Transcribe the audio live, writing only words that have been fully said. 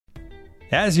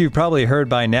As you've probably heard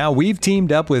by now, we've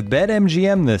teamed up with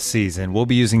BetMGM this season. We'll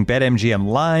be using BetMGM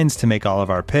lines to make all of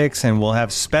our picks, and we'll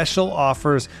have special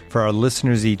offers for our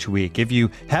listeners each week. If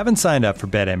you haven't signed up for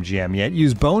BetMGM yet,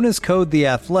 use bonus code The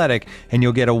Athletic, and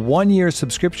you'll get a 1-year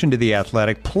subscription to The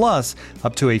Athletic, plus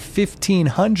up to a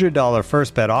 $1,500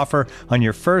 first bet offer on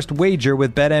your first wager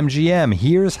with BetMGM.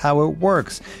 Here's how it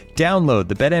works. Download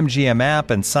the BetMGM app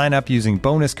and sign up using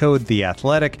bonus code The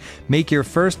Athletic. Make your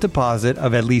first deposit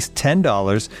of at least $10.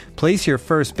 Place your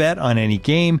first bet on any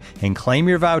game and claim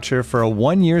your voucher for a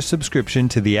 1-year subscription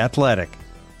to The Athletic.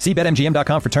 See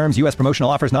BetMGM.com for terms. U.S. promotional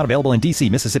offers not available in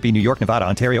D.C., Mississippi, New York, Nevada,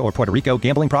 Ontario, or Puerto Rico.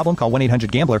 Gambling problem? Call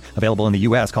 1-800-GAMBLER. Available in the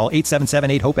U.S. Call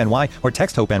 877-8-HOPE-NY or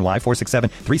text HOPE-NY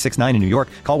 467-369 in New York.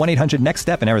 Call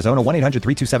 1-800-NEXT-STEP in Arizona.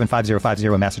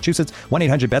 1-800-327-5050 in Massachusetts.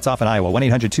 1-800-BETS-OFF in Iowa.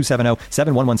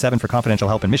 1-800-270-7117 for confidential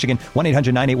help in Michigan.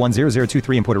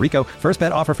 1-800-981-0023 in Puerto Rico. First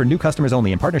bet offer for new customers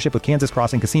only in partnership with Kansas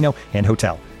Crossing Casino and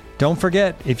Hotel. Don't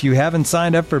forget, if you haven't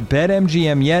signed up for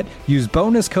BetMGM yet, use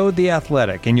bonus code The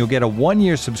Athletic, and you'll get a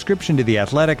 1-year subscription to The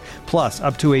Athletic, plus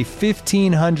up to a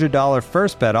 $1,500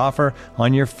 first bet offer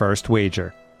on your first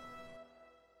wager.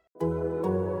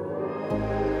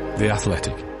 The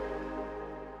Athletic.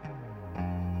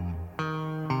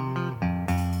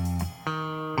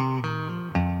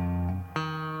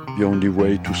 The only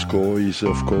way to score is,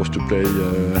 of course, to play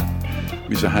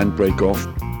with a handbrake off.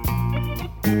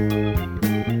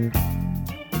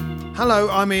 Hello,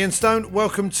 I'm Ian Stone.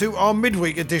 Welcome to our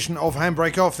midweek edition of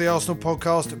Handbrake Off, the Arsenal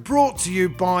podcast, brought to you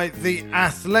by The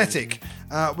Athletic.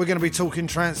 We're going to be talking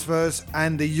transfers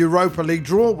and the Europa League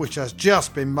draw, which has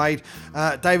just been made.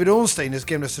 David Ornstein has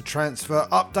given us a transfer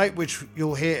update, which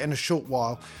you'll hear in a short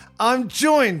while. I'm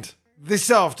joined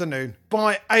this afternoon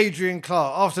by Adrian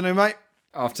Clark. Afternoon, mate.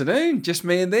 Afternoon. Just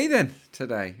me and thee then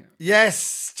today.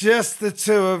 Yes, just the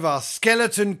two of us.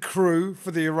 Skeleton crew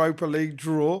for the Europa League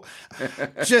draw.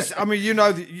 You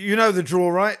know the draw,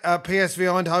 right?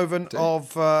 PSV Eindhoven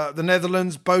of the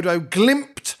Netherlands, Bodo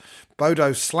Glimt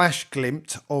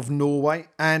of Norway,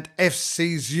 and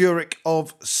FC Zurich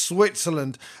of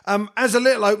Switzerland. As a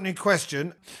little opening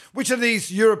question, which of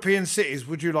these European cities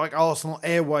would you like Arsenal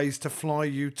Airways to fly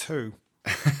you to?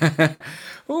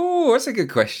 Oh, that's a good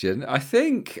question. I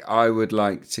think I would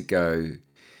like to go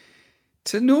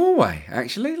to Norway,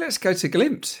 actually. Let's go to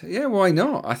Glimt. Yeah, why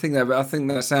not? I think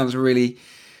that sounds really,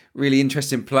 really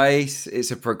interesting place.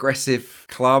 It's a progressive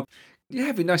club. Yeah,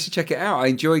 it'd be nice to check it out. I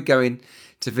enjoyed going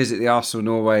to visit the Arsenal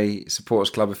Norway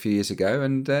Supporters Club a few years ago,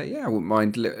 and I wouldn't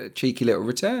mind a cheeky little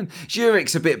return.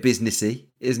 Zurich's a bit businessy,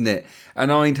 isn't it?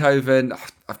 And Eindhoven,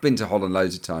 I've been to Holland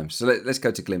loads of times, so let's go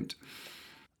to Glimt.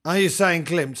 Are you saying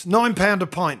Glimt? £9 a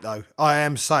pint, though, I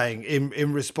am saying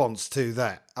in response to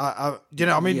that. What do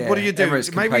you do?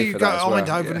 Emirates Maybe you go to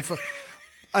Eindhoven for...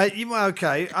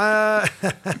 okay.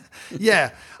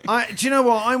 Do you know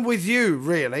what? I'm with you,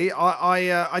 really.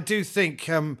 I do think...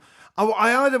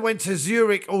 I either went to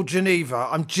Zurich or Geneva.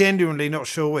 I'm genuinely not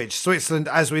sure which. Switzerland,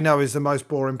 as we know, is the most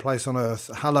boring place on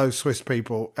earth. Hello, Swiss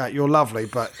people. You're lovely,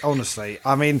 but honestly,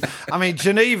 I mean,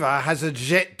 Geneva has a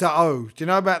jet d'eau. Do you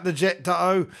know about the jet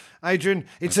d'eau, Adrian?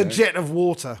 It's a jet of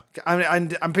water.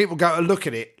 And people go to look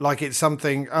at it like it's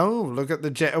something, look at the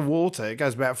jet of water. It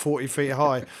goes about 40 feet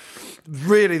high.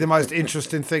 Really the most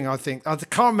interesting thing, I think. I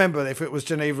can't remember if it was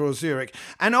Geneva or Zurich.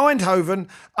 And Eindhoven,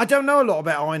 I don't know a lot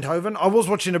about Eindhoven. I was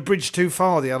watching A Bridge Too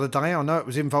Far the other day. I know it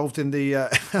was involved in the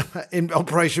in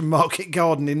Operation Market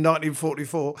Garden in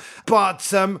 1944.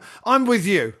 But I'm with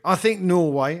you. I think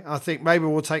Norway. I think maybe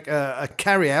we'll take a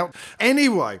carry-out.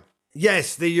 Anyway,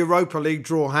 yes, the Europa League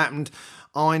draw happened.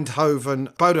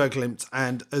 Eindhoven, Bodo Glimt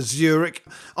and Zurich.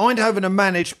 Eindhoven are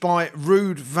managed by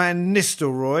Ruud van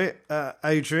Nistelrooy,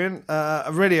 Adrian,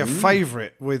 really a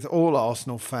favourite with all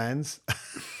Arsenal fans.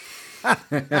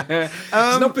 It's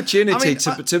an opportunity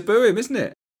to boo him, isn't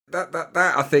it? That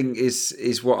I think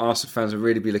is what Arsenal fans will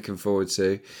really be looking forward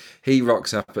to. He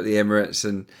rocks up at the Emirates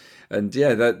and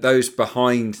those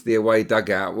behind the away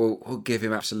dugout will give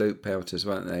him absolute pelters,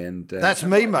 won't they? And that's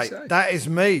me, mate. That is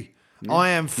me. Yeah. I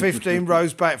am 15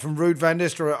 rows back from Ruud van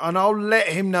Nistelrooy, and I'll let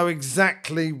him know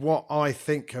exactly what I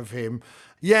think of him.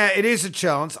 Yeah, it is a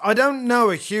chance. I don't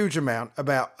know a huge amount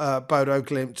about Bodo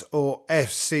Glimt or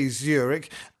FC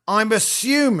Zurich. I'm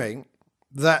assuming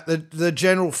that the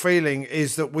general feeling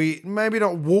is that we maybe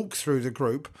not walk through the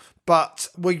group, but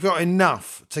we've got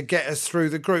enough to get us through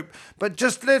the group. But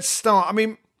just let's start. I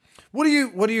mean, what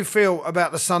do you feel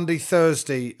about the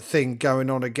Sunday-Thursday thing going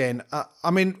on again?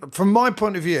 From my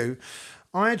point of view,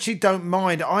 I actually don't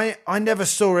mind. I never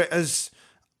saw it as...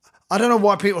 I don't know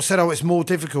why people said, "Oh, it's more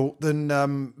difficult than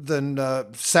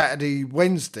Saturday,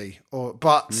 Wednesday,"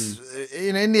 but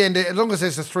in the end, as long as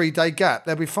there's a 3-day gap,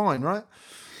 they'll be fine, right?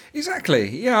 Exactly.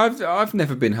 Yeah, I've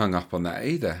never been hung up on that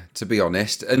either, to be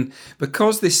honest. And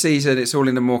because this season it's all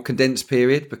in a more condensed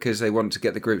period because they want to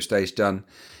get the group stage done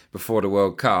before the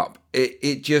World Cup,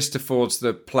 it just affords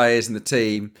the players and the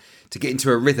team to get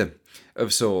into a rhythm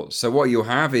of sorts. So what you'll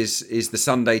have is the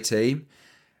Sunday team,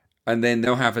 and then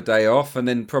they'll have a day off, and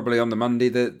then probably on the Monday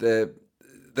the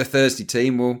Thursday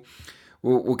team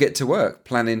will get to work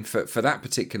planning for that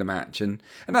particular match, and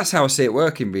that's how I see it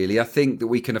working. Really, I think that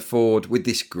we can afford with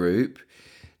this group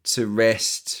to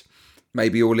rest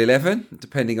maybe all 11,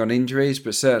 depending on injuries,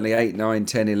 but certainly 8, 9,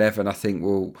 10, 11. I think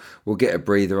we'll get a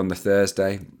breather on the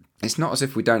Thursday. It's not as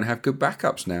if we don't have good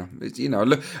backups now.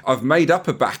 Look, I've made up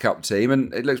a backup team,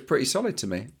 and it looks pretty solid to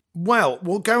me. Well,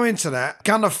 we'll go into that.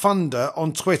 Gunner Thunder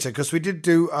on Twitter, because we did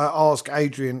do Ask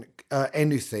Adrian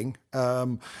Anything,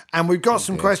 and we've got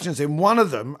some questions in. One of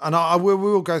them, and we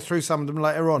will go through some of them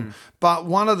later on, but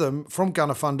one of them from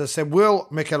Gunner Thunder said, will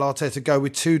Mikel Arteta go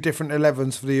with 2 different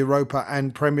 11s for the Europa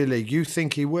and Premier League? You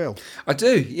think he will? I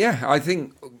do, yeah. I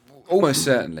think almost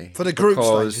certainly. For the group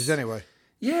stages, anyway.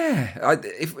 Yeah,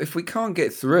 if we can't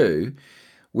get through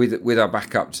with our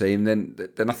backup team, then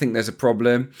I think there's a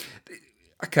problem.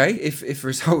 Okay, if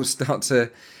results start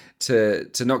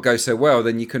to not go so well,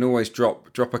 then you can always drop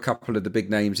a couple of the big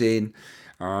names in.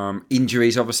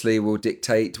 Injuries obviously will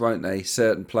dictate, won't they?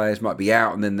 Certain players might be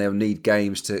out, and then they'll need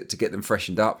games to get them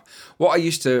freshened up. What I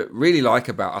used to really like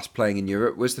about us playing in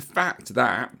Europe was the fact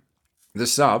that the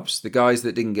subs, the guys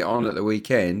that didn't get on at the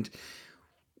weekend,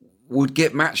 would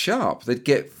get match sharp. They'd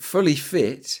get fully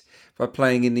fit by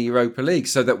playing in the Europa League,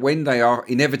 so that when they are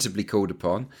inevitably called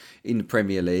upon in the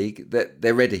Premier League, that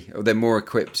they're ready, or they're more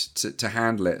equipped to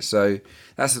handle it. So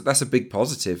that's a big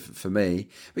positive for me.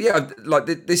 But yeah, like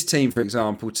this team, for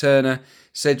example: Turner,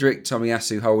 Cedric,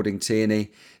 Tomiyasu, Holding,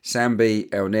 Tierney, Sambi,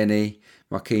 Elneny,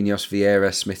 Marquinhos,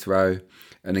 Vieira, Smith Rowe,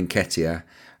 and Nketiah.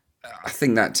 I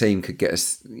think that team could get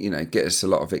us a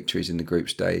lot of victories in the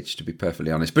group stage, to be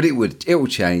perfectly honest. But it will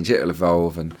change, it'll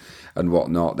evolve and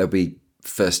whatnot. There'll be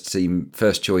first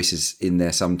choices in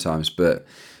there sometimes, but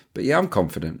yeah, I'm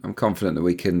confident that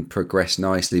we can progress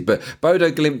nicely. But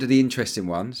Bodo Glimt are the interesting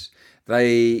ones.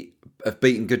 They have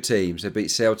beaten good teams. They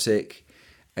beat Celtic,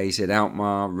 AZ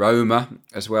Alkmaar, Roma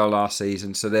as well last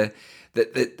season. So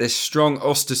there's strong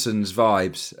Östersunds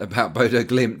vibes about Bodo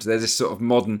Glimt. They're this sort of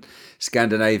modern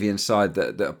Scandinavian side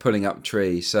that are pulling up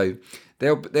trees. So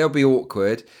they'll be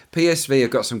awkward. PSV have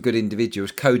got some good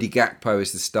individuals. Cody Gakpo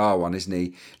is the star one, isn't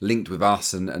he? Linked with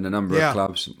us and a number of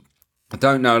clubs. I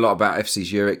don't know a lot about FC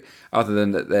Zurich, other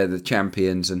than that they're the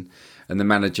champions, and the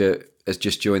manager has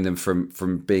just joined them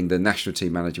from being the national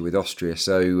team manager with Austria.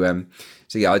 So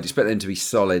yeah, I'd expect them to be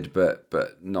solid, but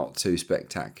not too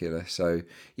spectacular. So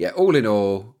yeah, all in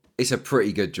all, it's a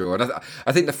pretty good draw. And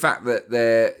I think the fact that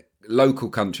they're local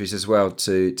countries as well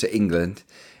to England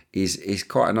is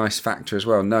quite a nice factor as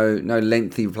well. No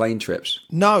lengthy plane trips.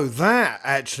 No, that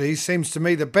actually seems to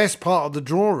me the best part of the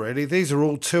draw, really. These are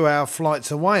all 2-hour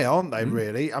flights away, aren't they,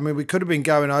 really? I mean, we could have been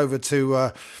going over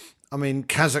to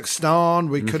Kazakhstan.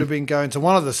 We could have been going to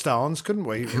one of the stans, couldn't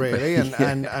we, really?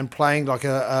 And playing like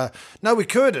we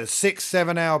could, a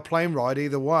 6-7 hour plane ride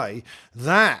either way.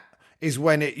 That is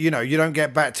when you don't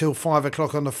get back till 5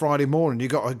 o'clock on the Friday morning. You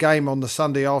got a game on the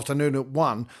Sunday afternoon at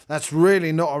 1. That's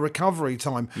really not a recovery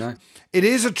time. No. It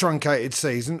is a truncated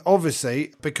season,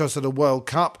 obviously, because of the World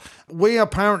Cup. We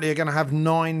apparently are going to have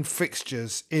 9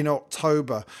 fixtures in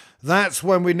October. That's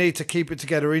when we need to keep it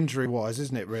together injury-wise,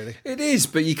 isn't it, really? It is,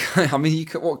 but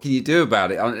what can you do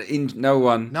about it? No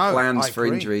one plans for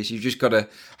injuries. You've just got to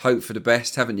hope for the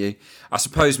best, haven't you? I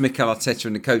suppose Mikel Arteta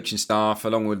and the coaching staff,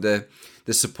 along with the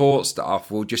support staff,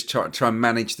 will just try and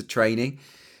manage the training.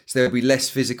 So there'll be less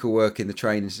physical work in the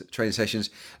training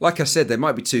sessions. Like I said, there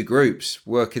might be 2 groups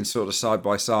working sort of side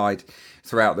by side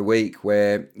throughout the week,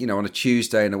 where, on a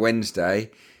Tuesday and a Wednesday,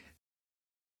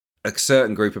 a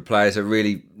certain group of players are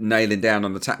really nailing down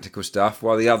on the tactical stuff,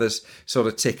 while the others sort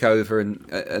of tick over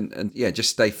and just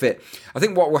stay fit. I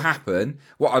think what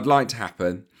I'd like to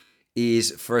happen,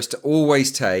 is for us to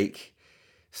always take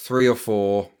 3 or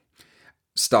 4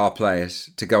 star players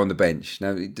to go on the bench. Now,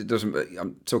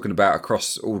 I'm talking about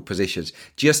across all positions,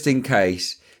 just in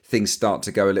case things start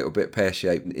to go a little bit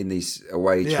pear-shaped in these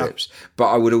away trips. But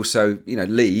I would also,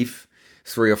 leave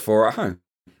 3 or 4 at home.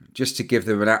 just to give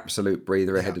them an absolute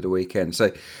breather ahead of the weekend.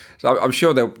 So I'm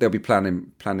sure they'll be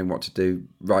planning what to do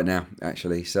right now,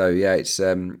 actually. So yeah,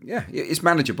 it's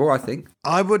manageable, I think.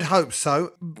 I would hope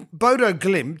so. Bodo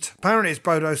Glimt. Apparently, it's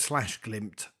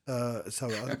Bodo/Glimt. Is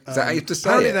that how you have to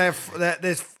say it?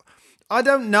 There's. I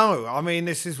don't know. I mean,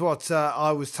 this is what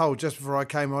I was told just before I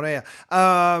came on air.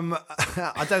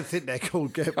 I don't think they're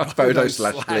called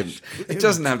Bodo/Glimt. It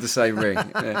doesn't have the same ring.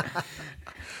 Yeah.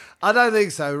 I don't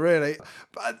think so, really.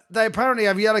 But they apparently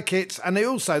have yellow kits, and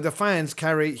the fans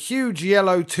carry huge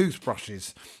yellow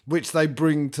toothbrushes, which they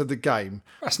bring to the game.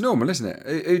 That's normal, isn't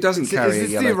it? Who doesn't carry a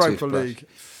yellow Europa toothbrush? League.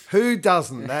 Who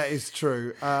doesn't? That is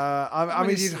true. I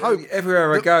mean, you'd hope.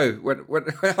 Everywhere I go, when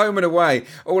home and away,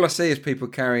 all I see is people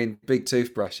carrying big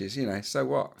toothbrushes. So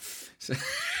what?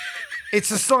 It's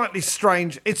a slightly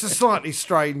strange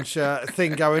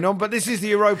thing going on, but this is the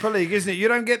Europa League, isn't it? You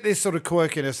don't get this sort of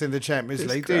quirkiness in the Champions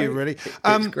League, do you? Really?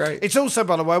 It's great. It's also,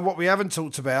 by the way, what we haven't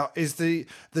talked about is the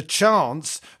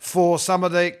chance for some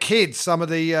of the kids, some of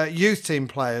the youth team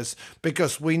players,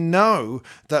 because we know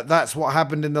that's what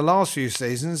happened in the last few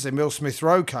seasons. Emil Smith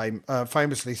Rowe came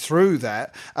famously through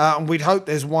that, and we'd hope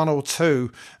there's one or two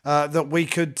that we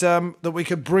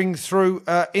could bring through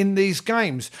in these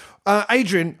games.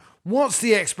 Adrian, what's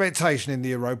the expectation in the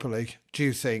Europa League, do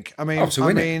you think? I mean,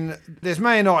 there's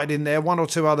Man United in there, one or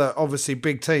two other obviously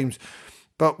big teams,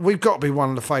 but we've got to be one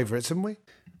of the favourites, haven't we?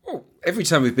 Well, every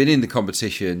time we've been in the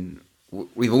competition,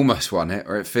 we've almost won it,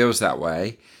 or it feels that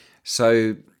way.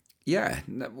 So, yeah,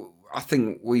 I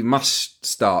think we must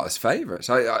start as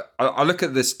favourites. I look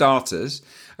at the starters,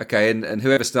 okay, and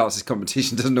whoever starts this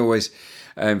competition doesn't always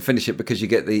finish it, because you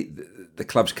get the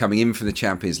clubs coming in from the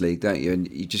Champions League, don't you?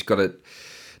 And you just got to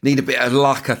need a bit of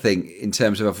luck, I think, in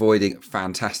terms of avoiding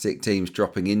fantastic teams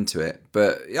dropping into it.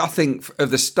 But I think of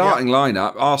the starting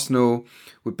lineup, Arsenal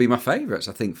would be my favourites,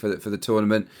 I think, for the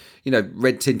tournament,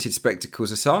 red-tinted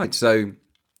spectacles aside. So,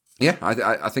 yeah,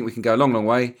 I think we can go a long, long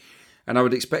way, and I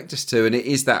would expect us to. And it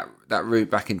is that route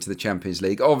back into the Champions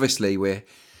League. Obviously, we're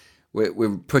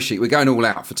pushing, we're going all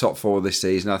out for top four this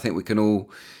season. I think we can all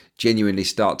genuinely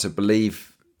start to believe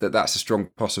that's a strong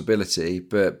possibility,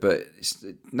 but it's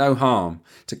no harm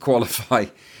to qualify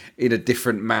in a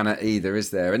different manner either,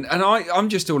 is there? And I'm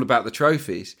just all about the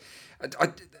trophies.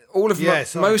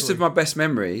 Most of my best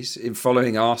memories in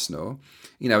following Arsenal,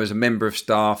 as a member of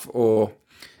staff or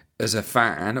as a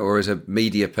fan or as a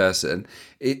media person,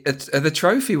 are the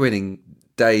trophy winning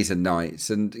days and nights.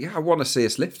 And yeah, I want to see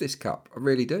us lift this cup. I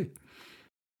really do.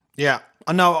 Yeah.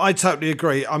 No, I totally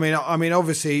agree. I mean,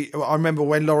 obviously, I remember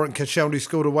when Laurent Koscielny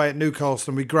scored away at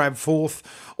Newcastle and we grabbed fourth,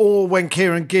 or when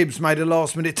Kieran Gibbs made a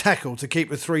last-minute tackle to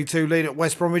keep a 3-2 lead at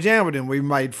West Bromwich Albion, we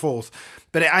made fourth.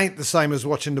 But it ain't the same as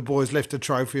watching the boys lift a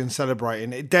trophy and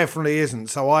celebrating. It definitely isn't.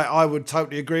 So I would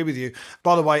totally agree with you.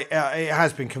 By the way, it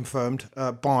has been confirmed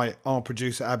by our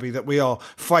producer, Abby, that we are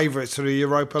favourites for the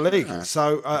Europa League.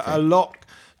 So a lot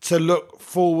to look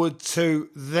forward to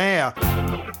there.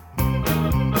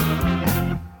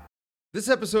 This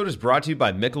episode is brought to you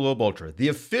by Michelob Ultra, the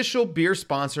official beer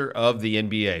sponsor of the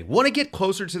NBA. Want to get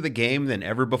closer to the game than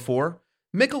ever before?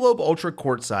 Michelob Ultra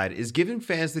Courtside is giving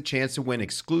fans the chance to win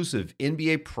exclusive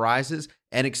NBA prizes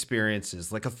and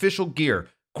experiences like official gear,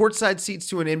 courtside seats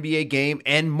to an NBA game,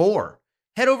 and more.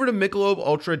 Head over to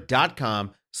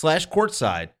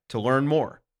MichelobUltra.com/courtside to learn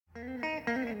more.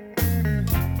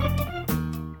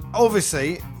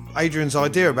 Obviously, Adrian's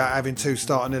idea about having two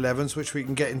starting 11s, which we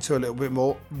can get into a little bit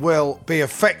more, will be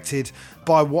affected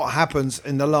by what happens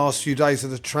in the last few days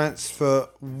of the transfer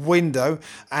window.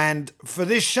 And for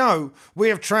this show, we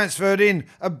have transferred in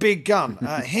a big gun.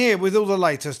 Here with all the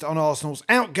latest on Arsenal's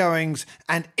outgoings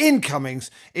and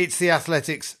incomings, it's The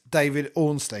Athletic's David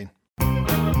Ornstein.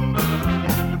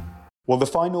 Well, the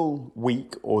final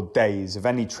week or days of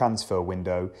any transfer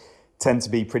window tend to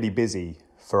be pretty busy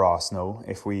for Arsenal.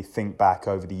 If we think back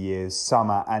over the years,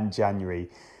 summer and January,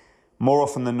 more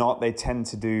often than not, they tend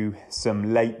to do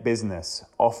some late business,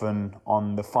 often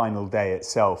on the final day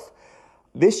itself.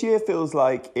 This year feels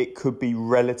like it could be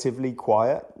relatively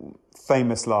quiet.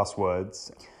 Famous last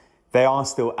words. They are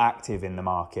still active in the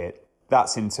market.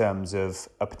 That's in terms of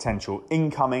a potential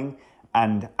incoming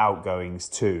and outgoings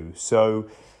too. So,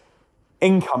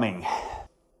 incoming.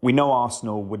 We know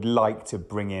Arsenal would like to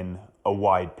bring in a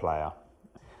wide player.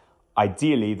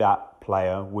 Ideally, that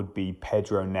player would be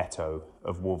Pedro Neto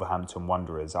of Wolverhampton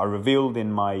Wanderers. I revealed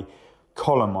in my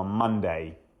column on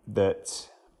Monday that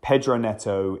Pedro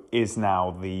Neto is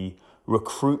now the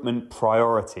recruitment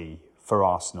priority for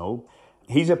Arsenal.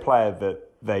 He's a player that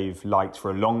they've liked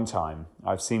for a long time.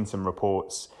 I've seen some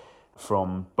reports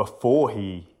from before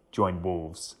he joined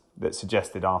Wolves that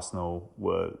suggested Arsenal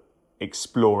were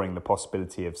exploring the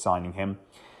possibility of signing him.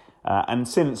 And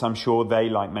since, I'm sure they,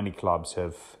 like many clubs,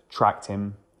 have tracked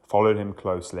him, followed him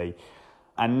closely.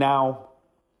 And now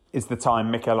is the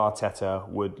time Mikel Arteta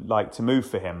would like to move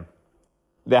for him.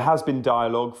 There has been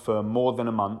dialogue for more than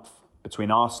a month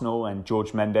between Arsenal and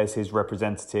Jorge Mendes, his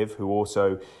representative, who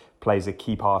also plays a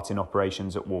key part in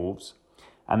operations at Wolves.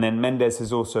 And then Mendes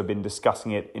has also been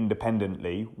discussing it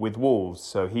independently with Wolves.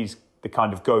 So he's the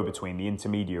kind of go-between, the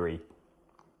intermediary.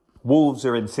 Wolves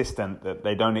are insistent that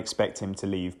they don't expect him to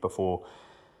leave before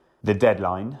the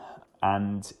deadline.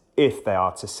 And if they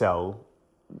are to sell,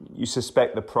 you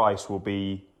suspect the price will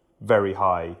be very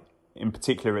high, in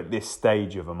particular at this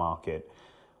stage of a market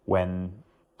when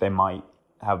they might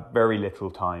have very little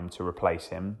time to replace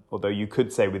him. Although you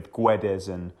could say with Guedes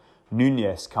and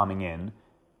Nunez coming in,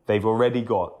 they've already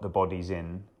got the bodies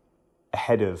in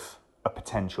ahead of a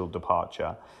potential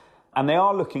departure. And they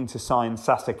are looking to sign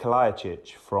Sasa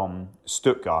Kalajdzic from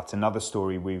Stuttgart, another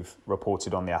story we've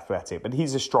reported on The Athletic. But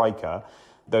he's a striker,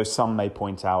 though some may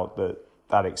point out that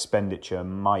that expenditure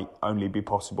might only be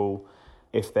possible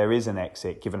if there is an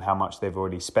exit, given how much they've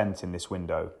already spent in this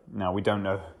window. Now, we don't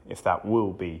know if that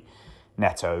will be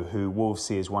Neto, who Wolves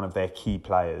see as one of their key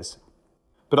players.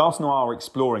 But Arsenal are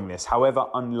exploring this, however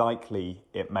unlikely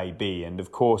it may be. And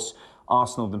of course,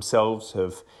 Arsenal themselves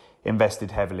have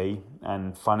invested heavily,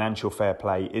 and financial fair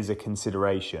play is a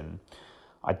consideration.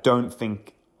 I don't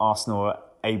think Arsenal are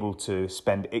able to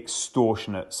spend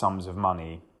extortionate sums of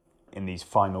money in these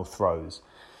final throws.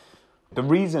 The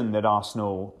reason that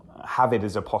Arsenal have it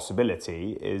as a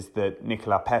possibility is that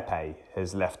Nicolas Pepe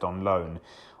has left on loan.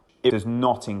 It does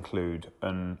not include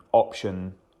an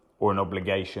option or an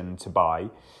obligation to buy.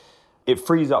 It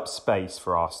frees up space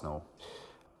for Arsenal.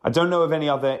 I don't know of any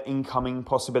other incoming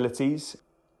possibilities.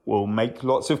 We'll make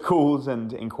lots of calls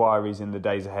and inquiries in the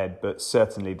days ahead, but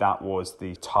certainly that was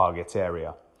the target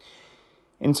area.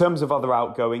 In terms of other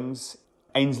outgoings,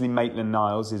 Ainsley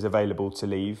Maitland-Niles is available to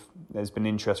leave. There's been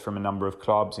interest from a number of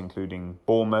clubs, including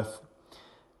Bournemouth,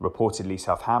 reportedly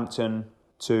Southampton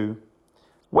too.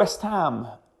 West Ham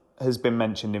has been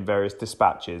mentioned in various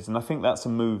dispatches, and I think that's a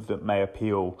move that may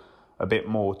appeal a bit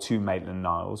more to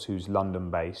Maitland-Niles, who's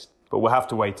London-based. But we'll have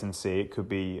to wait and see. It could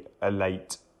be a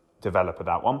late developer,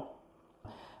 that one.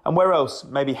 And where else?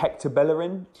 Maybe Hector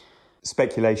Bellerin.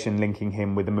 Speculation linking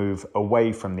him with a move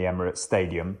away from the Emirates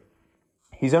Stadium.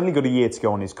 He's only got a year to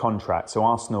go on his contract, so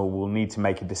Arsenal will need to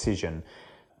make a decision.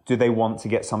 Do they want to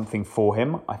get something for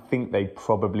him? I think they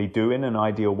probably do in an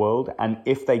ideal world. And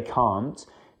if they can't,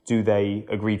 do they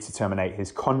agree to terminate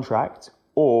his contract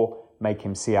or make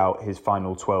him see out his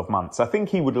final 12 months? I think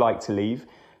he would like to leave.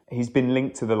 He's been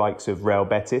linked to the likes of Real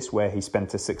Betis, where he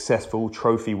spent a successful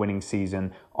trophy-winning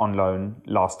season on loan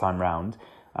last time round.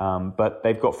 But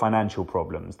they've got financial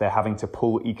problems. They're having to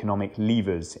pull economic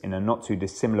levers in a not too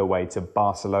dissimilar way to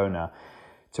Barcelona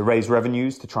to raise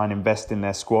revenues, to try and invest in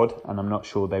their squad. And I'm not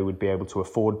sure they would be able to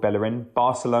afford Bellerin.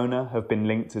 Barcelona have been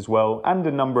linked as well, and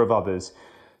a number of others.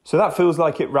 So that feels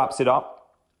like it wraps it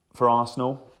up for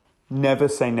Arsenal. Never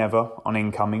say never on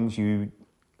incomings. You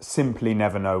simply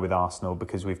never know with Arsenal,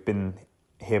 because we've been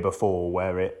here before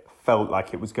where it felt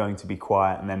like it was going to be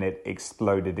quiet and then it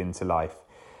exploded into life.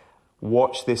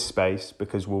 Watch this space,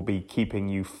 because we'll be keeping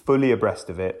you fully abreast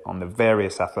of it on the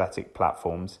various Athletic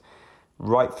platforms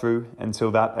right through until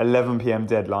that 11 p.m.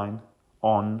 deadline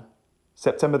on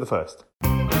September the 1st.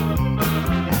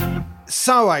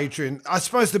 So, Adrian, I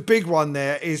suppose the big one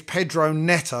there is Pedro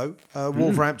Neto,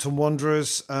 Wolverhampton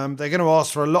Wanderers. They're going to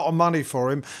ask for a lot of money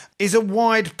for him. Is a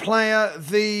wide player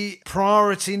the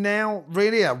priority now?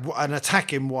 Really, an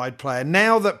attacking wide player?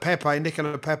 Now that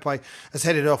Nicolas Pepe has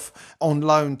headed off on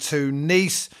loan to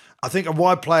Nice, I think a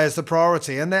wide player is the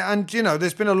priority. And you know,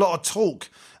 there's been a lot of talk.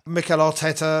 Mikel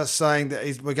Arteta saying that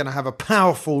we're going to have a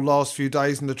powerful last few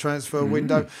days in the transfer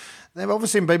window. They've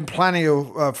obviously been planning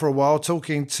for a while,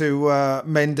 talking to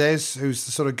Mendes, who's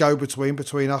the sort of go-between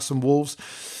between us and Wolves.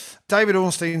 David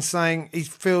Ornstein saying he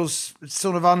feels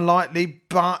sort of unlikely,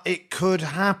 but it could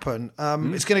happen.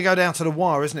 It's going to go down to the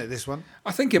wire, isn't it, this one?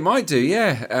 I think it might do,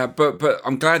 yeah. But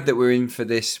I'm glad that we're in for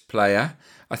this player.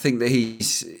 I think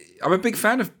that I'm a big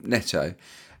fan of Neto.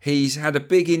 He's had a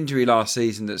big injury last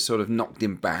season that sort of knocked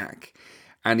him back,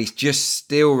 and he's just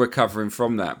still recovering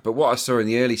from that. But what I saw in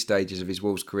the early stages of his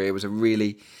Wolves career was a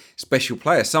really special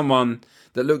player, someone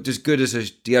that looked as good as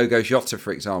Diogo Jota,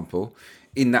 for example,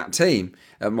 in that team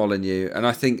at Molineux. And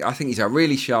I think he's a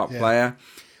really sharp player.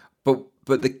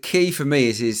 But the key for me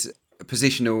is his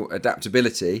positional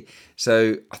adaptability.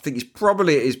 So I think he's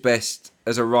probably at his best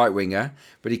as a right winger,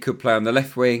 but he could play on the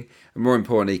left wing, and more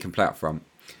importantly, he can play up front.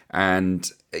 And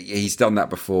he's done that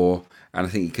before, and I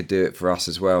think he could do it for us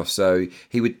as well. So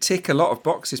he would tick a lot of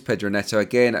boxes, Pedro Neto,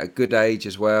 again, at a good age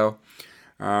as well.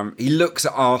 He looks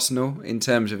at Arsenal in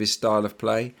terms of his style of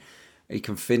play. He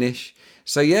can finish.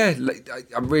 So, yeah,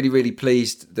 I'm really, really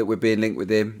pleased that we're being linked with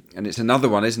him. And it's another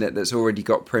one, isn't it, that's already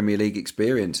got Premier League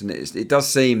experience. And it does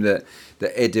seem that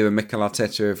Edu and Mikel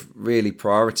Arteta have really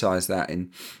prioritised that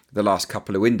in the last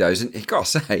couple of windows. And you've got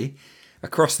to say,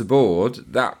 across the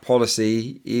board, that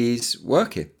policy is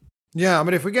working. Yeah, I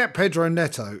mean, if we get Pedro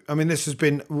Neto, I mean, this has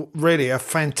been really a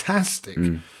fantastic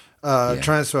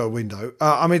transfer window.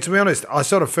 I mean, to be honest, I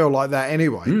sort of feel like that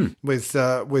anyway with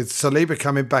Saliba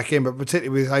coming back in, but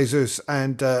particularly with Jesus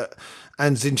and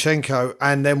Zinchenko,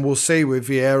 and then we'll see with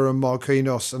Vieira and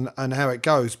Marquinhos and how it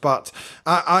goes. But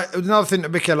another thing that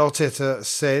Mikel Arteta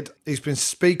said, he's been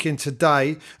speaking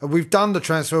today, and we've done the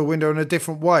transfer window in a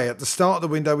different way. At the start of the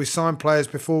window, we signed players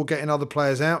before getting other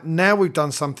players out. Now we've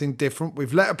done something different.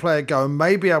 We've let a player go and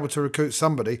may be able to recruit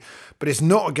somebody, but it's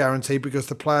not a guarantee because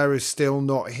the player is still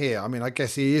not here. I mean, I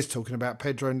guess he is talking about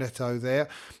Pedro Neto there.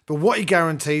 But what he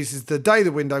guarantees is the day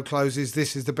the window closes,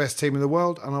 this is the best team in the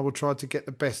world, and I will try to get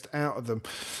the best out of them.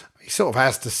 He sort of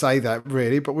has to say that,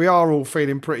 really, but we are all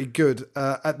feeling pretty good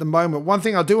at the moment. One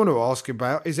thing I do want to ask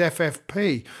about is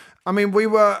FFP. I mean,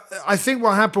 I think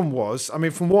what happened was, I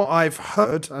mean, from what I've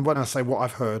heard, and when I say what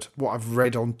I've heard, what I've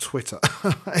read on Twitter,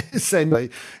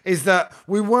 essentially, is that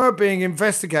we were being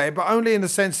investigated, but only in the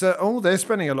sense that, they're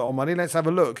spending a lot of money, let's have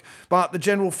a look. But the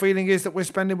general feeling is that we're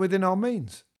spending within our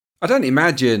means. I don't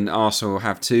imagine Arsenal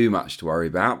have too much to worry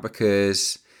about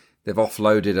because they've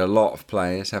offloaded a lot of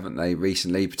players, haven't they,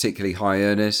 recently, particularly high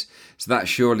earners. So that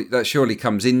surely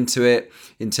comes into it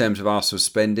in terms of Arsenal's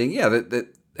spending. Yeah, they're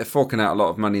forking out a lot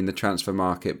of money in the transfer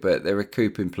market, but they're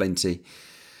recouping plenty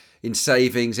in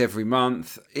savings every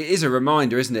month. It is a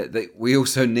reminder, isn't it, that we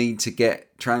also need to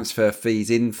get transfer fees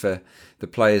in for the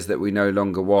players that we no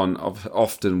longer want.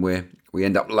 Often we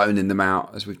end up loaning them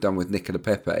out, as we've done with Nicola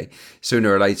Pepe.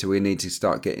 Sooner or later, we need to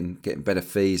start getting better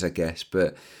fees, I guess.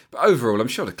 But overall, I'm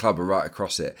sure the club are right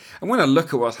across it. And when I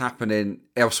look at what's happening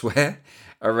elsewhere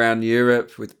around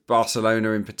Europe, with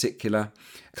Barcelona in particular,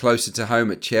 closer to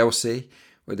home at Chelsea,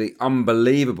 with the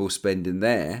unbelievable spending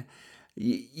there,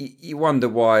 you wonder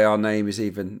why our name is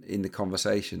even in the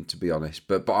conversation, to be honest.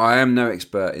 But I am no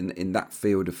expert in that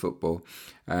field of football.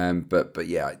 But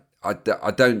yeah,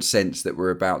 I don't sense that we're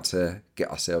about to get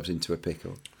ourselves into a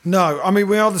pickle. No, I mean,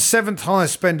 we are the seventh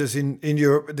highest spenders in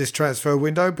Europe at this transfer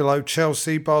window, below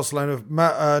Chelsea, Barcelona,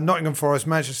 Nottingham Forest,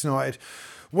 Manchester United,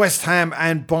 West Ham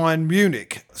and Bayern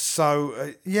Munich.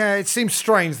 So, it seems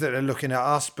strange that they're looking at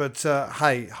us, but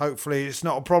hey, hopefully it's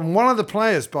not a problem. One of the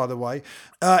players, by the way,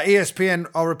 ESPN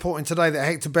are reporting today that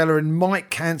Hector Bellerin might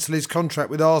cancel his contract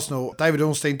with Arsenal. David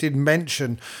Ornstein did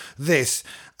mention this.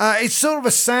 It's sort of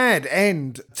a sad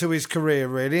end to his career,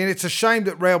 really, and it's a shame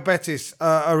that Real Betis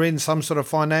are in some sort of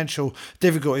financial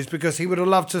difficulties because he would have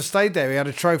loved to have stayed there. He had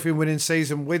a trophy-winning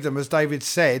season with them, as David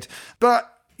said. But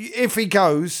if he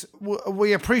goes,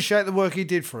 we appreciate the work he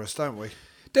did for us, don't we?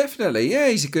 Definitely, yeah,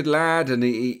 he's a good lad and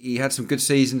he had some good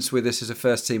seasons with us as a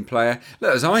first-team player.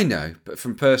 Look, as I know, but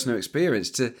from personal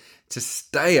experience, to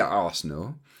stay at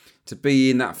Arsenal, to be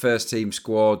in that first-team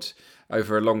squad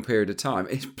over a long period of time,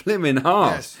 it's blimmin'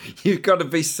 hard. Yes. You've got to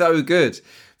be so good,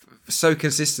 so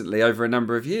consistently over a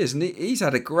number of years. And he's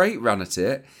had a great run at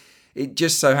it. It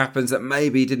just so happens that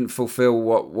maybe he didn't fulfil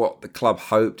what the club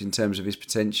hoped in terms of his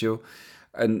potential.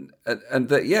 And that,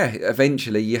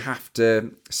 eventually you have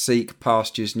to seek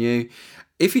pastures new.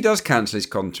 If he does cancel his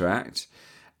contract,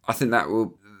 I think that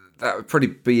would probably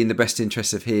be in the best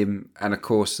interest of him and, of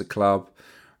course, the club.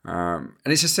 And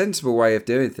it's a sensible way of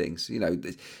doing things. You know,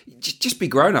 just be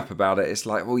grown up about it. It's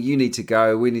like, well, you need to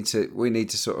go. We need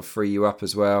to sort of free you up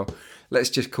as well. Let's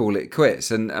just call it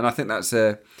quits. And I think that's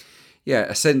a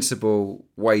sensible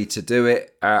way to do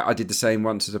it. I did the same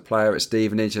once as a player at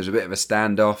Stevenage. There was a bit of a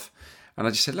standoff. And I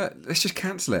just said, look, let's just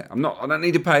cancel it. I don't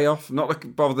need a payoff. I'm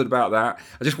not bothered about that.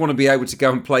 I just want to be able to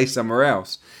go and play somewhere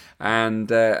else. And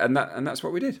that's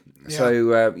what we did. Yeah.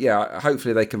 So,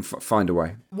 hopefully they can find a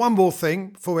way. One more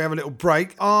thing before we have a little break.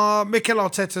 Mikel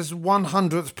Arteta's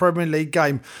 100th Premier League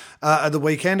game at the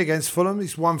weekend against Fulham.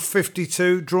 He's won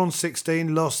 52, drawn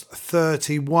 16, lost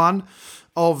 31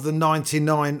 of the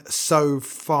 99 so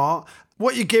far.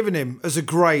 What are you giving him as a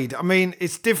grade? I mean,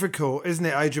 it's difficult, isn't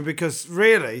it, Adrian? Because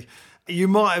really, you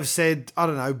might have said, I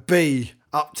don't know, B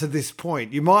up to this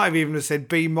point. You might have even said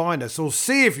B- or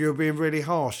C if you were being really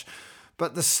harsh.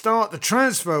 But the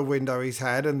transfer window he's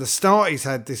had and the start he's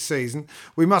had this season,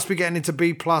 we must be getting into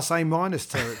B+, A-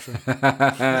 territory.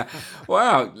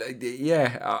 Wow.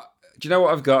 Yeah. Do you know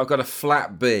what I've got? I've got a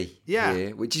flat B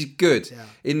here, which is good. Yeah.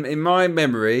 In my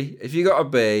memory, if you got a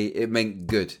B, it meant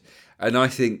good. And I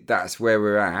think that's where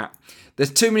we're at.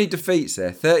 There's too many defeats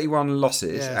there. 31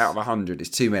 losses out of 100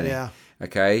 is too many. Yeah.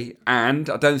 Okay? And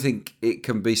I don't think it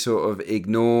can be sort of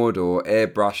ignored or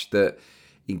airbrushed that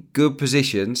in good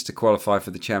positions to qualify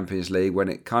for the Champions League, when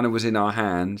it kind of was in our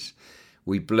hands,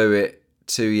 we blew it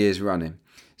 2 years running.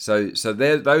 So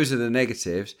those are the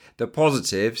negatives. The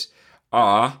positives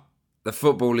are the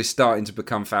football is starting to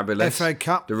become fabulous. FA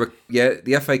Cup.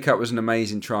 The FA Cup was an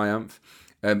amazing triumph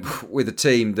with a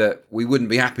team that we wouldn't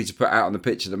be happy to put out on the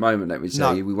pitch at the moment, let me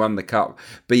tell you. We won the Cup,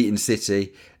 beating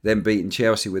City, then beating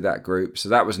Chelsea with that group. So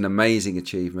that was an amazing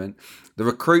achievement. The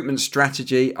recruitment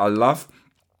strategy I love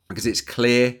because it's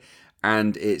clear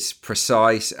and it's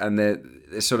precise, and they're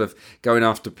sort of going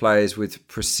after players with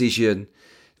precision,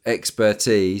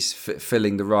 expertise,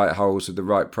 filling the right holes with the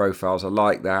right profiles. I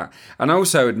like that. And I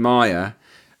also admire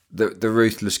the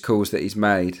ruthless calls that he's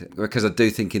made, because I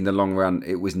do think in the long run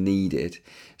it was needed.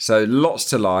 So lots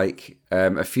to like,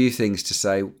 a few things to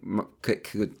say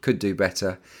could do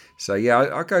better. So yeah,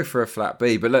 I'll go for a flat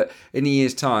B. But look, in a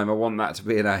year's time, I want that to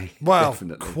be an A. Well,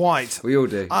 definitely. Quite. We all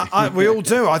do. We all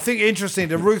do. I think interesting,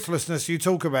 the ruthlessness you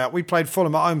talk about. We played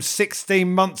Fulham at home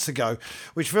 16 months ago,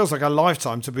 which feels like a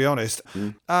lifetime, to be honest.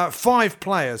 5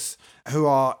 players who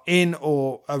are in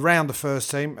or around the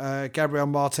first team: Gabriel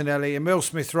Martinelli, Emile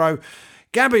Smith-Rowe,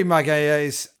 Gabby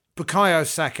Magalhaes, Bukayo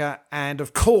Saka, and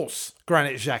of course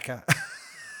Granit Xhaka.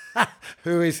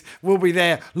 Who will be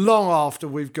there long after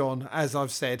we've gone, as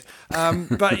I've said.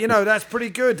 But, that's pretty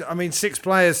good. I mean, 6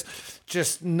 players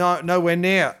just nowhere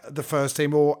near the first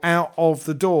team or out of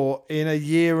the door in a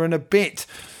year and a bit.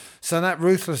 So that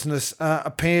ruthlessness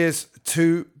appears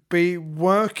to be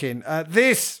working.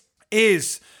 This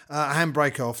is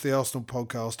Handbrake Off, the Arsenal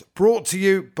podcast, brought to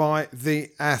you by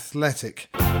The Athletic.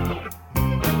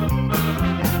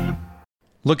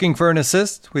 Looking for an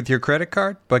assist with your credit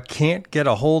card, but can't get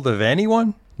a hold of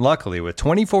anyone? Luckily, with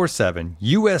 24/7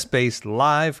 US-based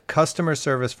live customer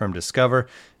service from Discover,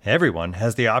 everyone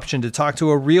has the option to talk to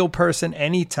a real person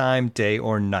anytime, day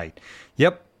or night.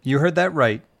 Yep, you heard that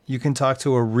right. You can talk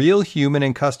to a real human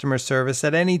in customer service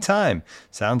at any time.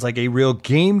 Sounds like a real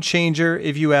game changer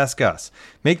if you ask us.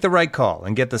 Make the right call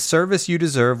and get the service you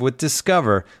deserve with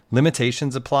Discover.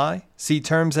 Limitations apply. See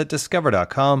terms at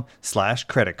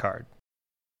discover.com/creditcard.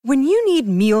 When you need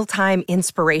mealtime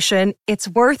inspiration, it's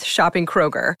worth shopping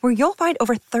Kroger, where you'll find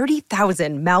over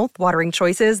 30,000 mouth-watering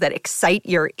choices that excite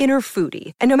your inner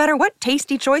foodie. And no matter what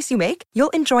tasty choice you make,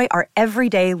 you'll enjoy our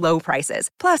everyday low prices,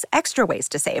 plus extra ways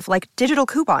to save, like digital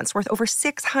coupons worth over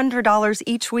 $600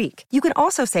 each week. You can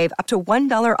also save up to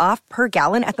 $1 off per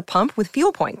gallon at the pump with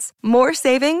fuel points. More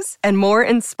savings and more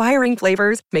inspiring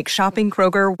flavors make shopping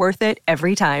Kroger worth it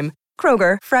every time.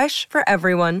 Kroger, fresh for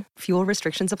everyone. Fuel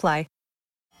restrictions apply.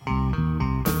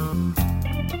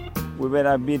 We were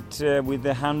a bit with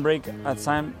the handbrake at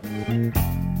time.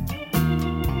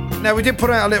 Now, we did put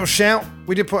out a little shout.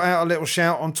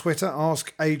 On Twitter.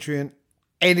 Ask Adrian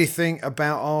anything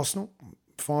about Arsenal.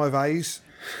 5 A's.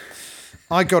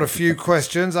 I got a few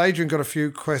questions. Adrian got a few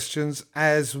questions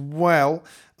as well.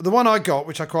 The one I got,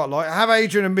 which I quite like, have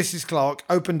Adrian and Mrs. Clark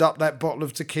opened up that bottle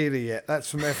of tequila yet? That's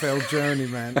from FL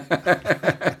Journeyman.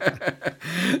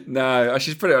 No, I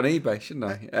should put it on eBay, shouldn't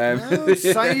I? No,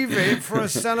 save it for a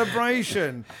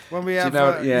celebration when we have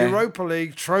a Europa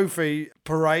League trophy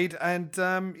parade and,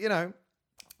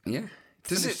 Yeah.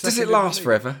 Does it last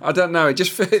forever? I don't know. It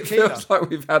just feels like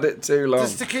we've had it too long.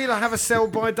 Does tequila have a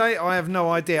sell-by date? I have no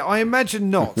idea. I imagine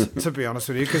not, to be honest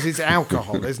with you, because it's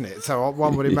alcohol, isn't it? So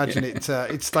one would imagine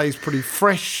it stays pretty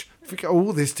fresh.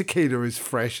 This tequila is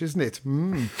fresh, isn't it?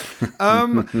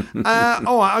 All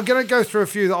right, I'm going to go through a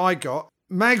few that I got.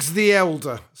 Mags the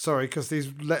Elder, sorry, because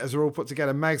these letters are all put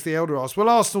together. Mags the Elder asks, will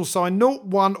Arsenal sign 0,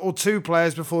 1 or 2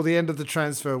 players before the end of the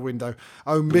transfer window?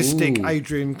 Oh, mystic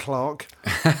Adrian Clark.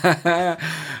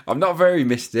 I'm not very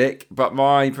mystic, but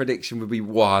my prediction would be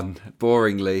 1,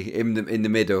 boringly, in the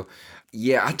middle.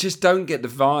 Yeah, I just don't get the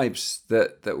vibes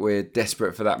that we're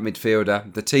desperate for that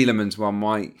midfielder. The Tielemans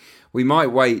one we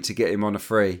might wait to get him on a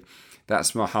free.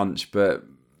 That's my hunch, but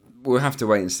we'll have to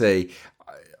wait and see.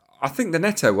 I think the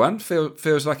Neto one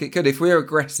feels like it could. If we're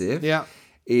aggressive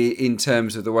in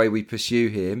terms of the way we pursue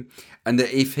him, and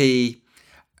that if he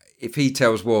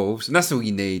tells Wolves, and that's all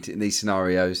you need in these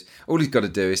scenarios, all he's got to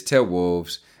do is tell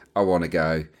Wolves, I want to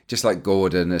go. Just like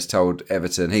Gordon has told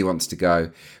Everton he wants to go.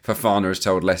 Fofana has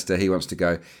told Leicester he wants to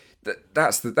go.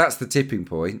 That's the tipping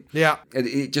point. Yeah.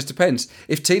 It just depends.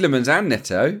 If Tielemans and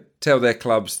Neto tell their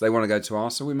clubs they want to go to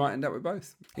Arsenal, we might end up with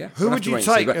both. Yeah. Who would you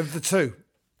take of the two?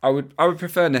 I would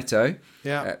prefer Neto.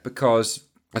 Yeah. Because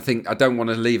I think I don't want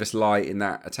to leave us light in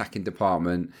that attacking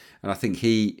department, and I think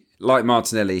he, like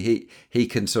Martinelli, he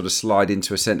can sort of slide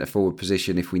into a centre forward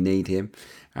position if we need him,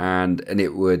 and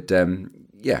it would.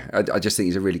 I just think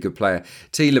he's a really good player.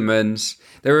 Tielemans,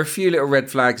 there are a few little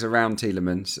red flags around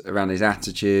Tielemans, around his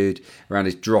attitude, around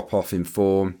his drop off in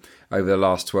form over the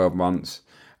last 12 months.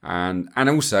 And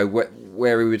also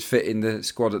where he would fit in the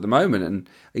squad at the moment, and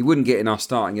he wouldn't get in our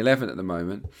starting 11 at the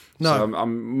moment. No, so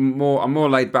I'm more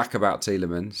laid back about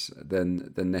Tielemans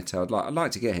than Neto. I'd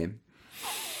like to get him.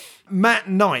 Matt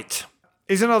Knight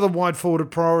is another wide forward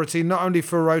priority, not only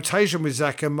for rotation with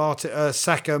Saka,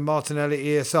 Martinelli,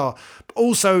 ESR, but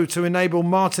also to enable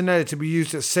Martinelli to be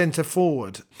used at centre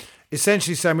forward.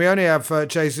 Essentially saying we only have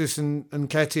Jesus and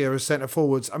Nketiah as centre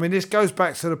forwards. I mean, this goes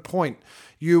back to the point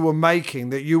you were making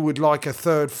that you would like a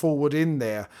third forward in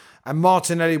there. And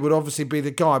Martinelli would obviously be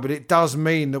the guy, but it does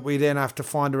mean that we then have to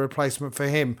find a replacement for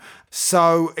him.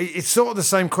 So it's sort of the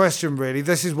same question, really.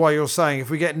 This is why you're saying if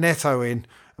we get Neto in,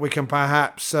 we can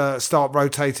perhaps start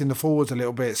rotating the forwards a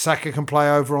little bit. Saka can play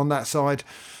over on that side.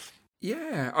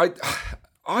 Yeah,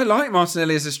 I like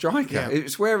Martinelli as a striker. Yeah.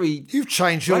 It's where You've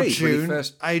changed your tune,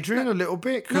 Adrian, a little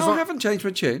bit. No, I haven't changed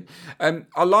my tune.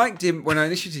 I liked him when I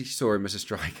initially saw him as a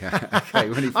striker. Okay,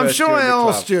 when he first I'm sure I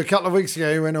asked club. You a couple of weeks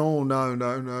ago. You went, "Oh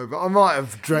no," but I might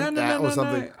have dreamt that or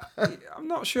something. No. I'm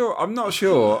not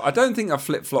sure. I don't think I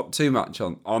flip flopped too much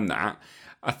on that.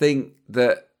 I think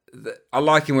that I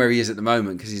like him where he is at the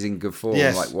moment because he's in good form.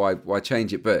 Yes. Like, why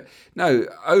change it? But no,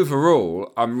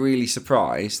 overall, I'm really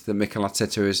surprised that Mikel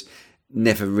Arteta has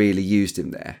never really used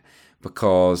him there,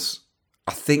 because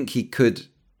I think he could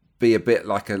be a bit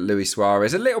like a Luis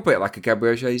Suarez, a little bit like a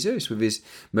Gabriel Jesus with his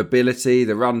mobility,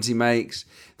 the runs he makes,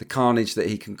 the carnage that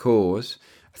he can cause.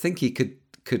 I think he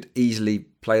could easily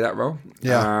play that role.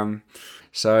 Yeah.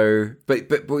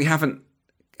 But we haven't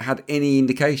had any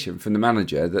indication from the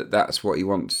manager that that's what he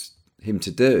wants him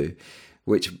to do,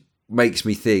 which makes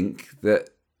me think that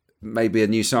maybe a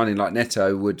new signing like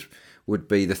Neto would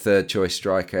be the third choice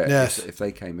striker if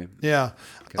they came in. Yeah.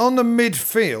 Okay. On the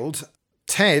midfield,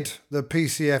 Ted, the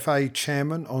PCFA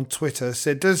chairman on Twitter,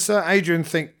 said, does Adrian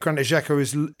think Granit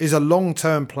Xhaka is a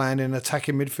long-term plan in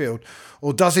attacking midfield,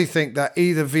 or does he think that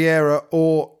either Vieira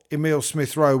or Emile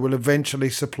Smith-Rowe will eventually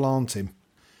supplant him?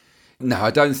 No,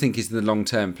 I don't think he's the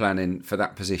long-term planning for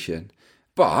that position.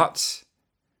 But,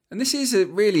 and this is a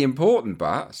really important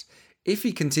but, if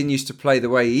he continues to play the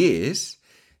way he is,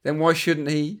 then why shouldn't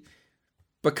he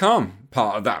become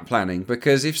part of that planning?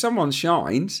 Because if someone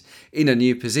shines in a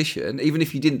new position, even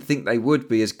if you didn't think they would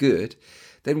be as good,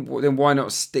 then why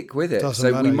not stick with it?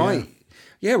 Doesn't matter,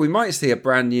 we might see a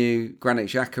brand new Granit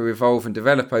Xhaka evolve and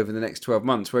develop over the next 12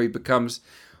 months, where he becomes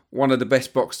one of the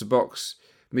best box-to-box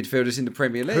midfielders in the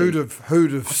Premier League.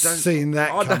 Who'd have seen that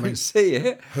coming? I don't see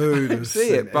it. Who'd have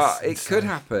seen it? But it could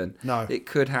happen. No. It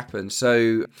could happen.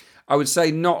 So I would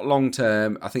say not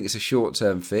long-term. I think it's a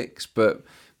short-term fix, but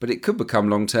it could become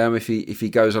long-term if he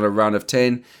goes on a run of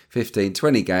 10, 15,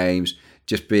 20 games,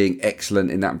 just being excellent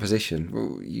in that position.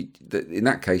 Well, in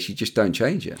that case, you just don't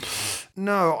change it.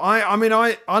 No, I mean,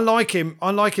 I like him.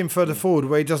 I like him further forward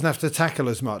where he doesn't have to tackle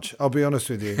as much. I'll be honest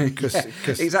with you.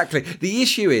 Exactly. The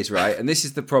issue is, right, and this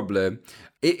is the problem,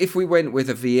 if we went with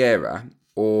a Vieira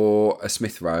or a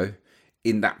Smith-Rowe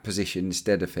in that position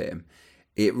instead of him,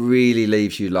 it really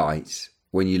leaves you light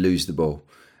when you lose the ball,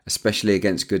 especially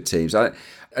against good teams.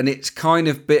 And it's kind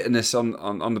of bitterness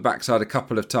on the backside a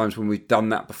couple of times when we've done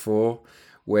that before,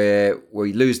 where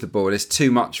we lose the ball. There's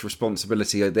too much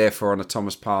responsibility, therefore, on a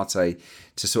Thomas Partey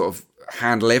to sort of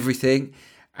handle everything.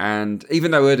 And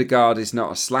even though Ødegaard is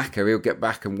not a slacker, he'll get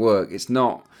back and work. It's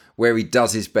not where he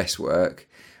does his best work.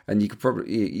 And you could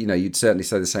probably, you'd certainly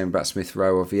say the same about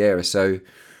Smith-Rowe or Vieira. So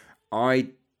I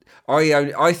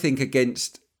think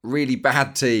against really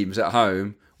bad teams at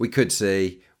home, we could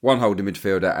see one holding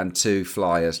midfielder and two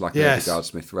flyers like Ødegaard,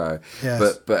 Smith-Rowe.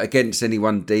 Yes. But against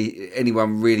anyone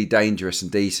really dangerous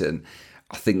and decent,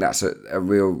 I think that's a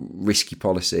real risky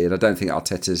policy, and I don't think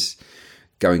Arteta's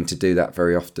going to do that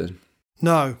very often.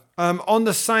 No. On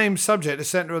the same subject, the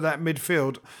centre of that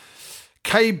midfield,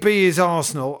 KB is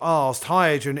Arsenal asked, hi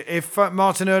Adrian, if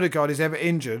Martin Ødegaard is ever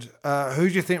injured, who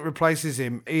do you think replaces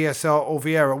him, ESR or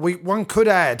Vieira? One could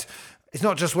add, it's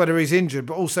not just whether he's injured,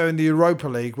 but also in the Europa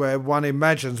League, where one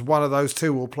imagines one of those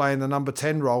two will play in the number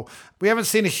 10 role. We haven't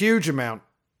seen a huge amount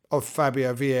of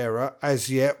Fabio Vieira as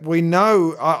yet. We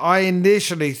know, I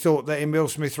initially thought that Emile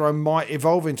Smith-Rowe might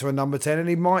evolve into a number 10, and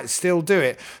he might still do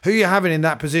it. Who are you having in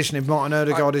that position if Martin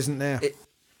Ødegaard isn't there?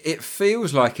 It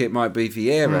feels like it might be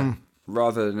Vieira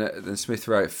rather than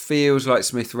Smith-Rowe. It feels like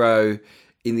Smith-Rowe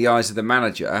in the eyes of the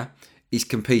manager, he's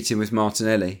competing with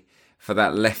Martinelli for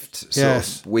that left sort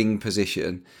of wing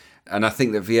position. And I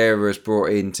think that Vieira is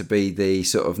brought in to be the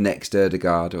sort of next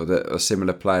Ødegaard or a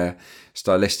similar player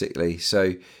stylistically.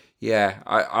 So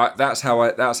yeah, that's how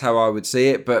I would see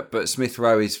it. But Smith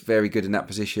Rowe is very good in that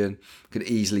position. Could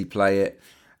easily play it.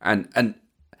 And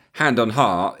hand on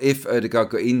heart, if Ødegaard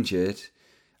got injured,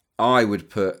 I would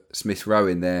put Smith Rowe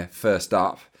in there first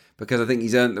up, because I think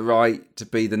he's earned the right to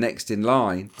be the next in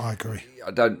line. I agree.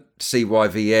 I don't see why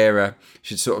Vieira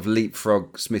should sort of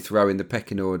leapfrog Smith Rowe in the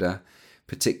pecking order,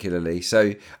 particularly.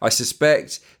 So I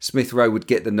suspect Smith Rowe would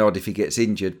get the nod if he gets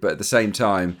injured, but at the same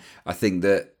time, I think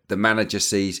that the manager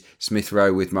sees Smith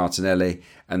Rowe with Martinelli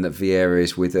and that Vieira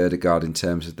is with Ødegaard in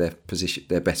terms of their position,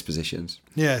 their best positions.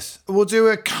 Yes. We'll do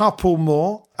a couple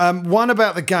more. One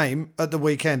about the game at the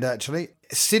weekend, actually.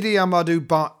 Sidi Amadou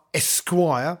Ba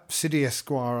Esquire, Sidi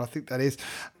Esquire, I think that is,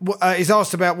 he's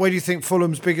asked about where do you think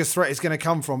Fulham's biggest threat is going to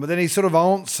come from? But then he sort of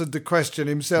answered the question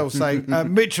himself, saying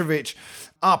Mitrovic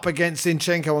up against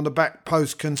Zinchenko on the back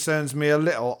post concerns me a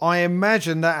little. I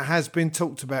imagine that has been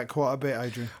talked about quite a bit,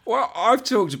 Adrian. Well, I've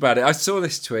talked about it. I saw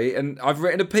this tweet and I've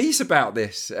written a piece about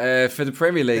this for the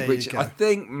Premier League, which I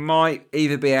think might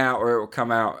either be out or it will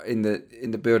come out in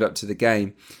the build up to the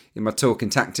game in my Talking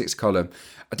Tactics column.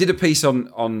 I did a piece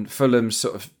on Fulham's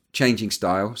sort of changing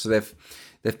style. So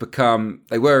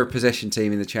they were a possession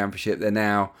team in the Championship. They're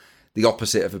now the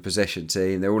opposite of a possession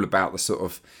team. They're all about the sort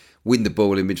of win the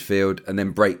ball in midfield and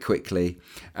then break quickly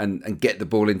and get the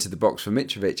ball into the box for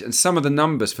Mitrovic. And some of the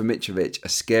numbers for Mitrovic are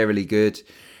scarily good.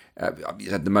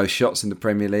 He's had the most shots in the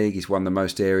Premier League. He's won the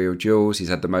most aerial duels. He's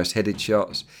had the most headed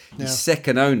shots. Yeah. He's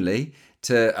second only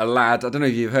to a lad, I don't know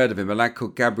if you've heard of him, a lad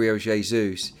called Gabriel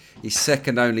Jesus. He's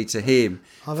second only to him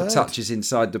for touches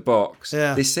inside the box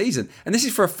this season. And this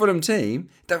is for a Fulham team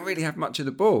that don't really have much of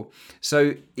the ball.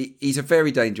 So he's a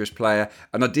very dangerous player.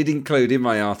 And I did include in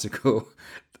my article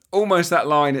almost that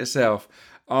line itself.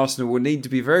 Arsenal will need to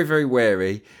be very, very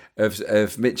wary of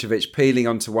Mitrovic peeling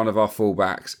onto one of our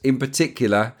fullbacks, in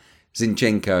particular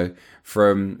Zinchenko,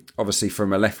 from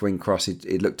a left wing cross.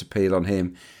 He'd look to peel on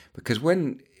him, because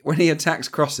when he attacks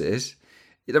crosses,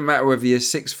 it doesn't matter whether you're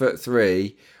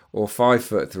 6'3" or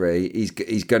 5'3",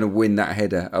 he's going to win that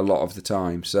header a lot of the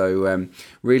time. So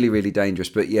really, really dangerous.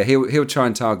 But yeah, he'll try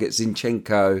and target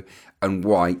Zinchenko and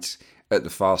White at the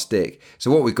far stick. So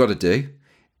what we've got to do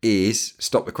is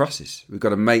stop the crosses. We've got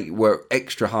to work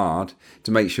extra hard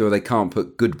to make sure they can't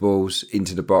put good balls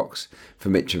into the box for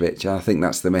Mitrovic. I think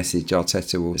that's the message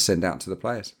Arteta will send out to the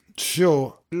players.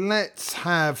 Sure. Let's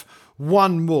have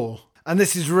one more. And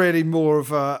this is really more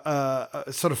of a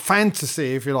sort of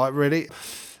fantasy, if you like, really.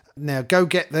 Now, go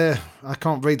get I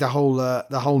can't read the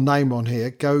whole name on here.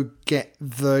 Go get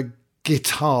the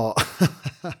guitar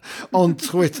on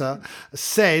Twitter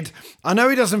said, I know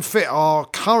he doesn't fit our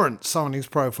current signings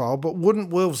profile, but wouldn't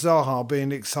Wilf Zaha be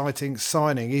an exciting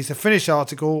signing? He's a finished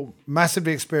article,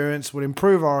 massively experienced, would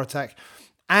improve our attack,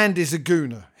 and is a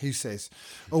gooner, he says.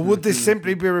 Or would this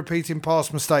simply be repeating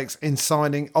past mistakes in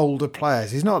signing older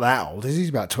players? He's not that old, is he? He's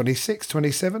about 26,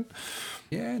 27?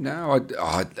 Yeah, no,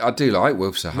 I do like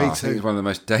Wilf Zaha. I think he's one of the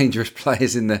most dangerous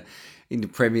players in the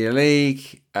Premier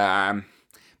League.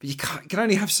 But you can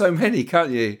only have so many, can't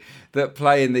you, that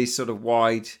play in these sort of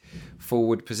wide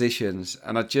forward positions.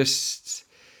 And I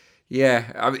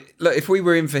mean, look, if we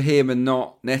were in for him and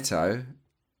not Neto,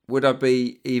 would I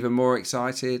be even more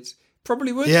excited?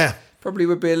 Probably would. Yeah. Probably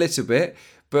would be a little bit,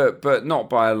 but not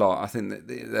by a lot. I think that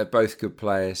they're both good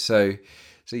players. So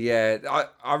yeah,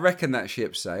 I reckon that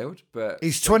ship sailed. But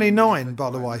he's 29, by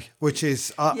the way, which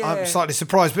is I'm slightly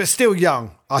surprised, but still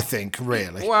young, I think,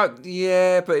 really. Well,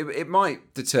 yeah, but it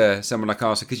might deter someone like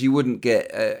Arsenal, because you wouldn't get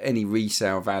any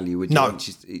resale value, would you? No.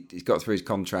 Once he's got through his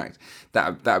contract,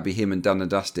 that would be him and done and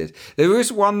dusted. There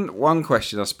is one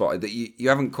question I spotted that you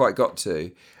haven't quite got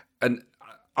to, and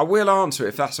I will answer it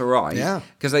if that's all right. Yeah.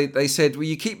 Because they said, well,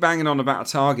 you keep banging on about a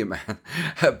target man,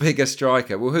 a bigger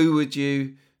striker. Well, who would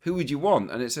you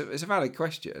want? And it's a valid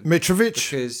question. Mitrovic.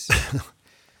 Because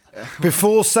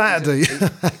before Saturday,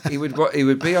 he would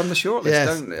be on the shortlist.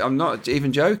 Yes. I'm not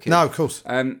even joking. No, of course.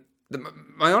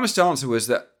 My honest answer was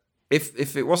that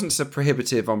if it wasn't so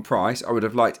prohibitive on price, I would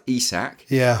have liked Isak.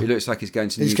 Yeah. Who looks like he's going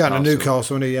to Newcastle. He's going to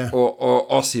Newcastle, isn't he? Yeah. Or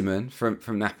Osimhen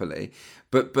from Napoli.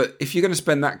 But if you're going to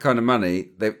spend that kind of money,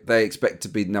 they expect to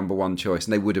be number one choice,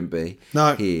 and they wouldn't be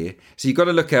here. So you've got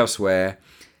to look elsewhere.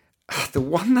 The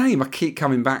one name I keep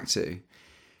coming back to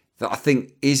that I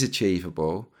think is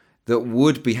achievable, that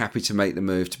would be happy to make the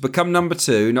move to become number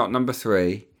 2, not number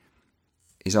 3,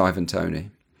 is Ivan Toney.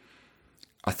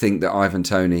 I think that Ivan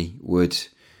Toney would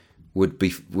would be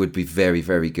very,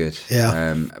 very good.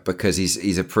 Yeah. Because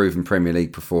he's a proven Premier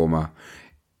League performer.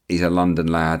 He's a London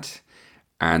lad,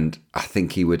 and I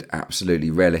think he would absolutely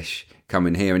relish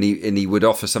coming here, and he would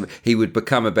offer something. He would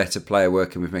become a better player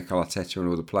working with Mikel Arteta and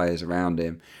all the players around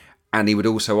him, and he would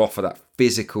also offer that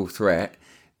physical threat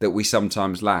that we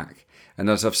sometimes lack. And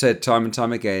as I've said time and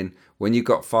time again, when you've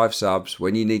got 5 subs,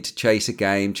 when you need to chase a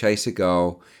game, chase a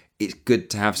goal, it's good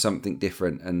to have something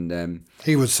different. And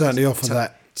he would certainly offer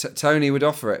that. Tony would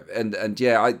offer it, and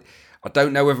yeah, I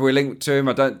don't know whether we're linked to him.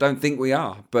 I don't think we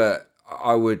are, but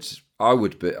I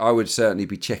would certainly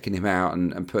be checking him out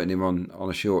and putting him on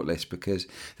a short list, because I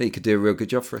think he could do a real good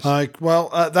job for us.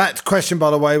 That question, by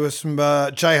the way, was from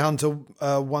J Hunter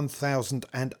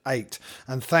 1008,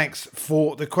 and thanks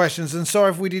for the questions. And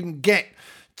sorry if we didn't get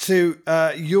to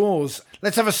yours.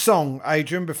 Let's have a song,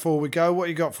 Adrian, before we go. What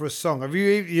you got for a song? Have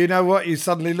you know what? You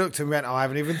suddenly looked and went, I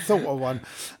haven't even thought of one.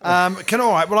 All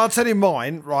right, well, I'll tell you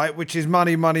mine, right, which is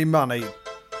Money, Money, Money.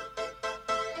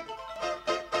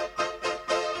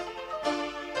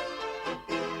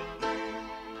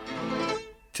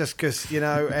 Just because,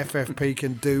 FFP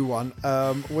can do one.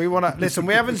 We want to... Listen,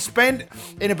 we haven't spent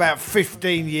in about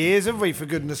 15 years, have we, for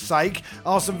goodness sake?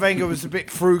 Arsene Wenger was a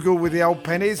bit frugal with the old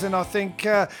pennies, and I think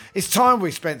it's time we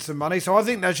spent some money. So I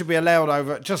think that should be allowed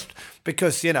over, just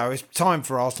because, it's time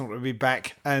for Arsenal to be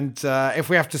back. And if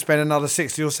we have to spend another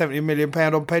 60 or 70 million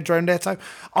pound on Pedro Neto,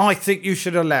 I think you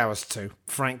should allow us to,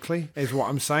 frankly, is what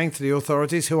I'm saying to the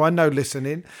authorities, who I know listen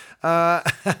in.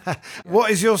 What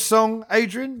is your song,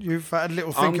 Adrian? You've had a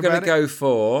little think about it. I'm going to go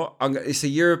for... it's a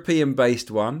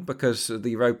European-based one because of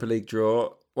the Europa League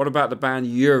draw. What about the band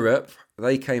Europe?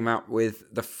 They came up with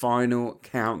The Final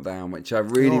Countdown, which I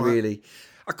really...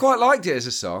 I quite liked it as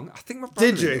a song. I think my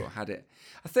brother-in-law had it.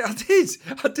 I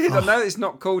did. I know it's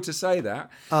not cool to say that,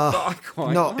 but I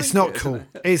quite like it's not cool.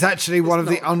 It's actually one of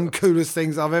the uncoolest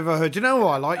things I've ever heard. You know what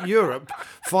I like? Europe,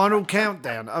 Final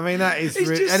Countdown. I mean, that is... It's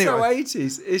just so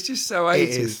 80s. It's just so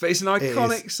 80s. But it's an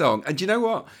iconic song. And do you know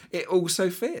what? It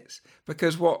also fits.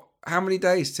 Because how many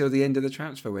days till the end of the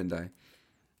transfer window?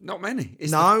 Not many.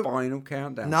 It's the Final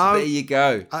Countdown. No. So there you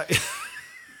go.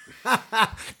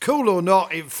 Cool or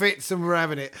not, it fits and we're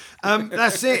having it.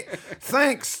 That's it.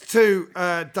 Thanks to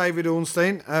David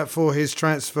Ornstein for his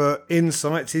transfer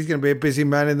insights. He's going to be a busy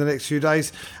man in the next few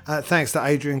days. Thanks to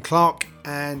Adrian Clark,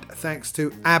 and thanks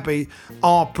to Abby,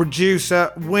 our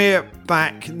producer. We're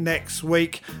back next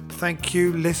week. Thank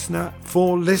you, listener,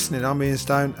 for listening. I'm Ian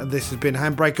Stone, and this has been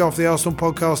Handbrake Off, the Arsenal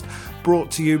podcast,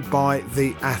 brought to you by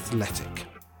The Athletic.